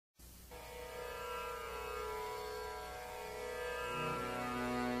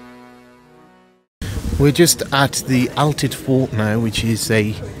We're just at the Altit Fort now, which is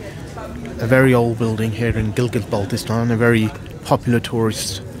a very old building here in Gilgit-Baltistan, a very popular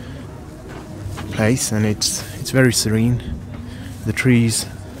tourist place, and it's very serene. The trees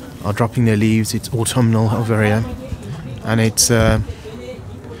are dropping their leaves. It's autumnal over here, and it's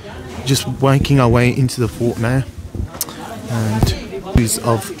just working our way into the fort now, and views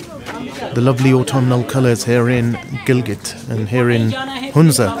of the lovely autumnal colours here in Gilgit and here in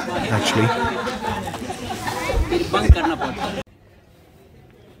Hunza actually.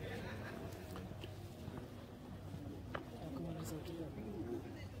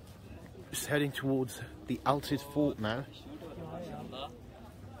 Just heading towards the Altit Fort now.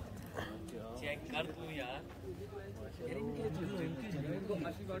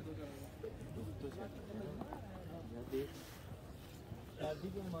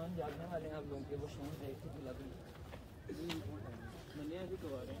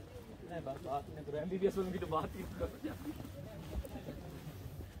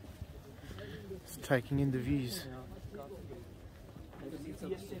 Just taking in the views.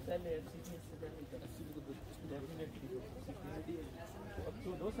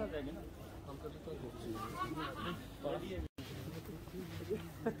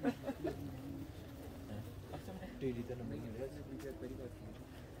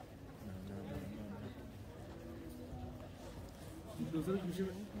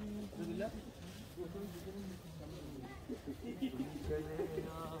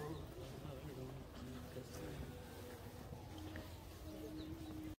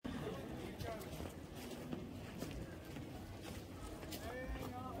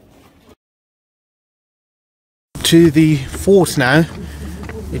 To the fort now.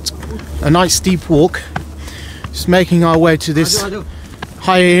 It's a nice steep walk. Just making our way to this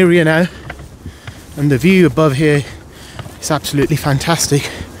higher area now, and the view above here is absolutely fantastic.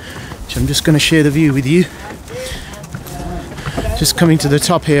 So I'm just going to share the view with you. Just coming to the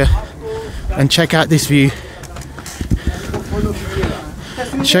top here, and check out this view.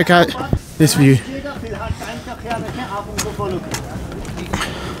 Check out this view.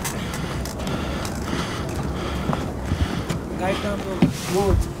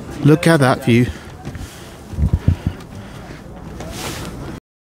 Look at that view.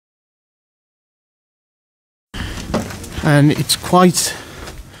 And it's quite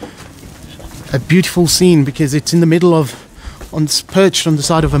a beautiful scene because it's in the middle of, perched on the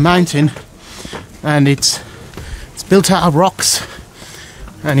side of a mountain, and it's built out of rocks,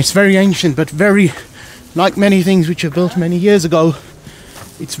 and it's very ancient, but very, like many things which were built many years ago,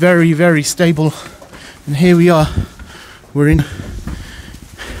 it's very, very stable. And here we are, we're in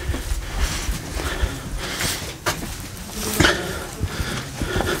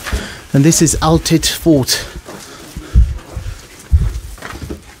and this is Altit Fort.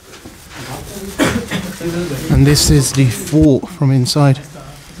 And this is the fort from inside.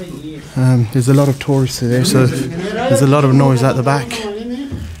 There's a lot of tourists there, so there's a lot of noise at the back.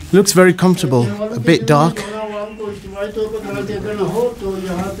 Looks very comfortable, a bit dark.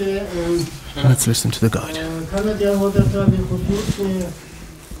 Let's listen to the guide.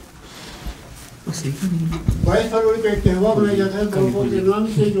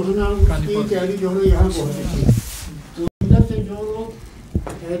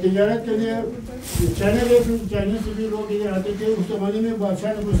 तिजारत के लिए China से भी लोग इधर आते थे। उस ज़माने में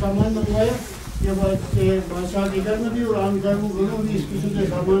बादशाह ने कुछ सामान मंगवाया, ये बादशाह के घर में भी और आम घर में भी इस किस्म के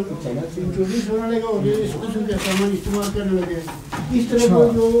सामान इंट्रोड्यूस होने लगा और ये इस किस्म के सामान इस्तेमाल करने लगे। इस तरह को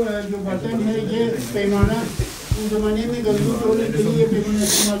जो बर्तन है, ये पैमाना उस ज़माने में गंदू तोड़ने के लिए पैमाना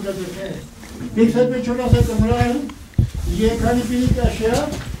इस्तेमाल करते थे। एक साथ में छोटा सा कमरा है, ये खाने पीने की अशिया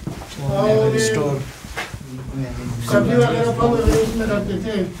और सब्जी वगैरह फल वगैरह इसमें रखते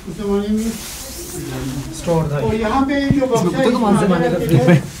थे उस ज़माने में। स्टोर था। और यहाँ पे जो बक्सा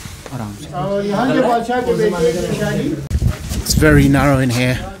और यहाँ के बादशाह के बेटे की शादी। It's very narrow in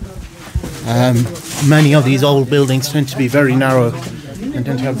here. Many of these old buildings tend to be very narrow and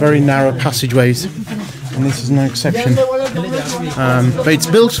tend to have very narrow passageways, and this is no exception. But it's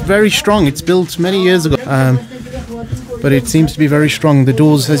built very strong. It's built many years ago, but it seems to be very strong. The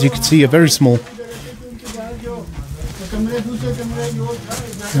doors, as you can see, are very small.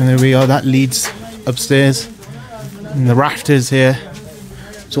 And there we are, that leads upstairs. And the rafters here,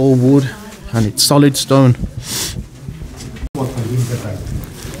 it's all wood and it's solid stone.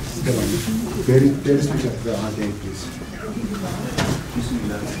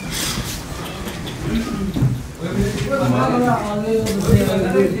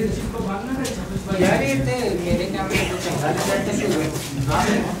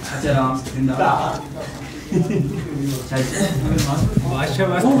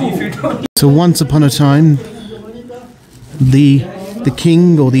 So once upon a time, the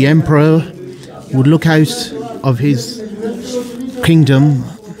king or the emperor would look out of his kingdom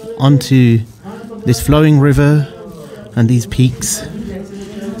onto this flowing river and these peaks,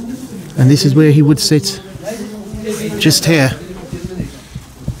 and this is where he would sit, just here.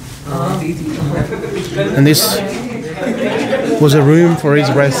 And this was a room for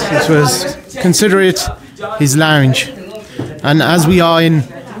his rest. This was, consider it his lounge. And as we are in,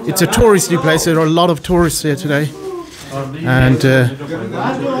 it's a touristy place, there are a lot of tourists here today, and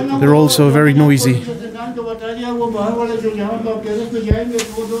they're also very noisy.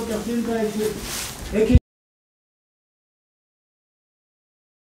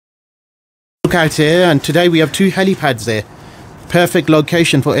 Look out here, and today we have 2 helipads there. Perfect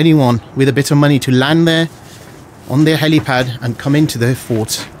location for anyone with a bit of money to land there on their helipad and come into the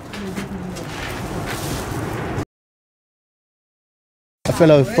fort. A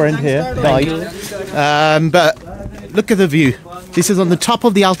fellow friend here died, but look at the view. This is on the top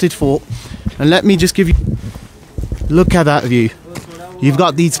of the Altit Fort, and let me just give you, look at that view. You've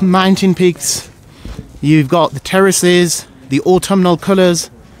got these mountain peaks, you've got the terraces, the autumnal colours,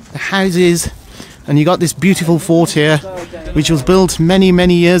 the houses, and you got this beautiful fort here, which was built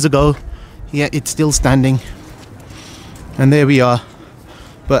many years ago, yet it's still standing. And there we are.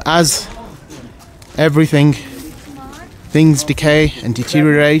 But as things decay and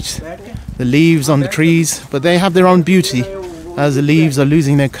deteriorate, the leaves on the trees, but they have their own beauty as the leaves are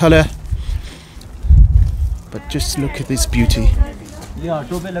losing their colour. But just look at this beauty.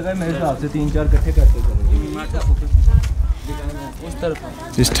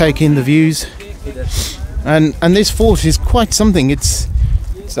 Just take in the views, and this fort is quite something. It's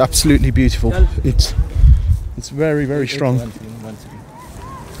absolutely beautiful. It's very strong.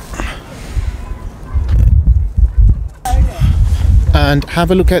 And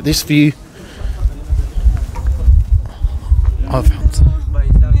have a look at this view of Hunza.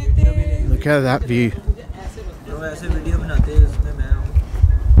 Look at that view.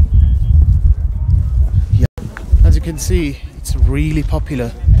 Yeah. As you can see, it's really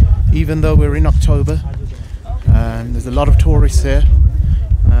popular, even though we're in October. There's a lot of tourists here.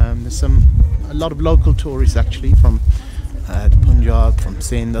 There's a lot of local tourists actually from the Punjab, from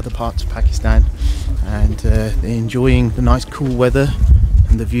Sindh, other parts of Pakistan, and they're enjoying the nice cool weather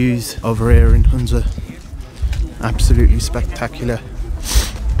and the views over here in Hunza. Absolutely spectacular.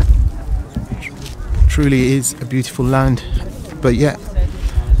 Truly is a beautiful land, but yet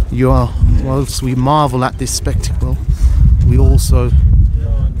whilst we marvel at this spectacle, we also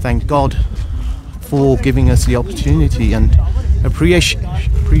thank God for giving us the opportunity and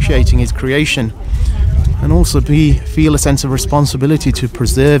appreciating His creation, and also feel a sense of responsibility to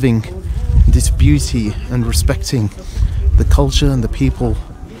preserving this beauty and respecting the culture and the people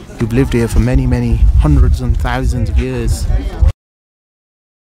who've lived here for many hundreds and thousands of years.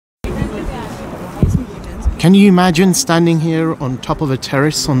 Can you imagine standing here on top of a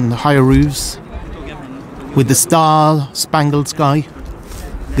terrace on the higher roofs with the star-spangled sky?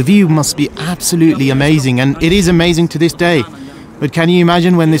 The view must be absolutely amazing, and it is amazing to this day. But can you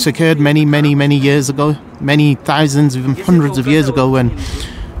imagine when this occurred many years ago, many thousands, even hundreds of years ago, when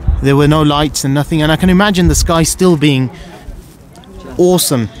there were no lights and nothing? And I can imagine the sky still being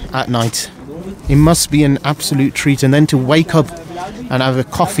awesome at night. It must be an absolute treat. And then to wake up and have a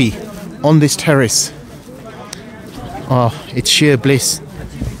coffee on this terrace, oh, it's sheer bliss.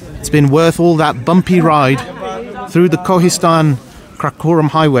 It's been worth all that bumpy ride through the Kohistan-Karakoram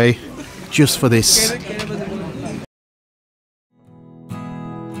highway just for this.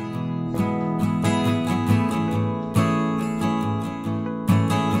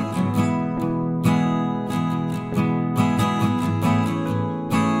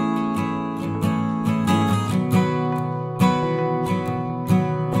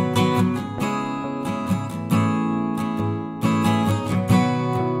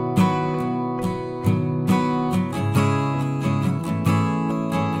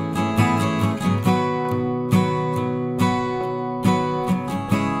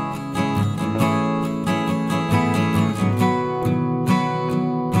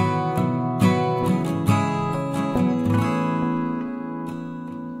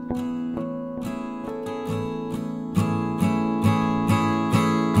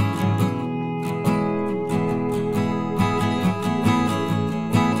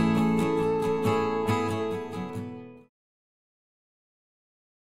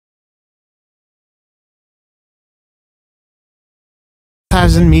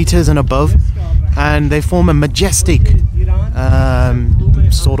 meters and above, and they form a majestic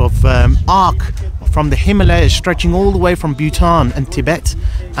sort of arc from the Himalayas stretching all the way from Bhutan and Tibet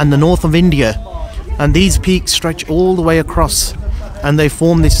and the north of India. And these peaks stretch all the way across, and they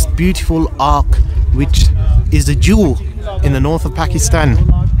form this beautiful arc which is a jewel in the north of Pakistan.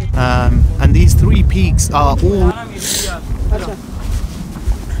 And these three peaks are all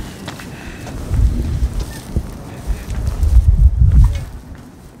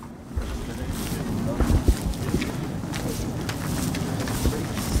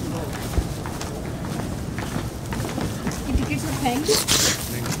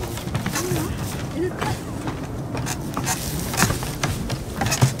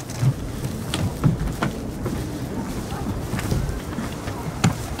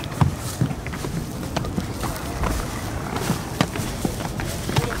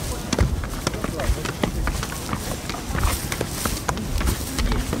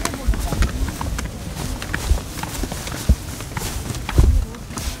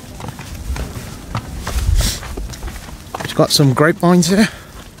got some grapevines here,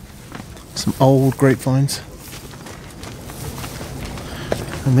 some old grapevines,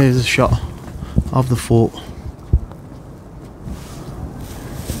 and there's a shot of the fort.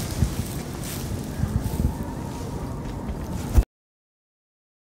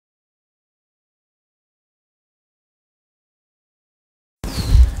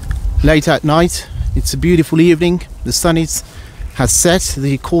 Late at night, it's a beautiful evening, the sun has set,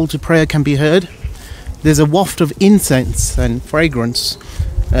 the call to prayer can be heard. There's a waft of incense and fragrance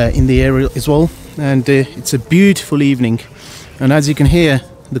in the area as well, and it's a beautiful evening. And as you can hear,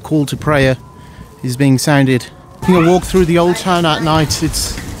 the call to prayer is being sounded. Taking a walk through the old town at night,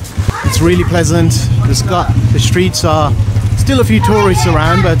 it's really pleasant. The streets are still a few tourists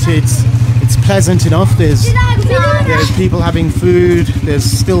around, but it's pleasant enough. There's people having food. There's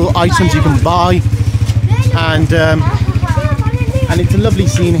still items you can buy, and it's a lovely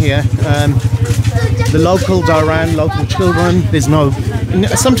scene here. The locals are around, local children.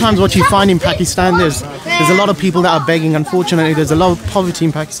 Sometimes what you find in Pakistan, there's a lot of people that are begging. Unfortunately, there's a lot of poverty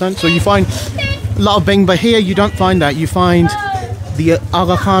in Pakistan, so you find a lot of begging. But here you don't find that. You find the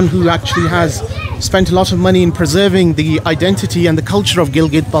Aga Khan, who actually has spent a lot of money in preserving the identity and the culture of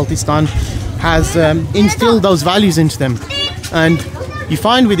Gilgit-Baltistan, has instilled those values into them. And you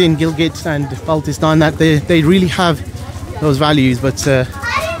find within Gilgit and Baltistan that they really have those values, but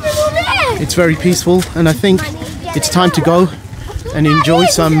it's very peaceful, and I think it's time to go and enjoy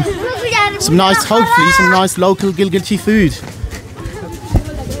some nice, hopefully some nice local Gilgiti food.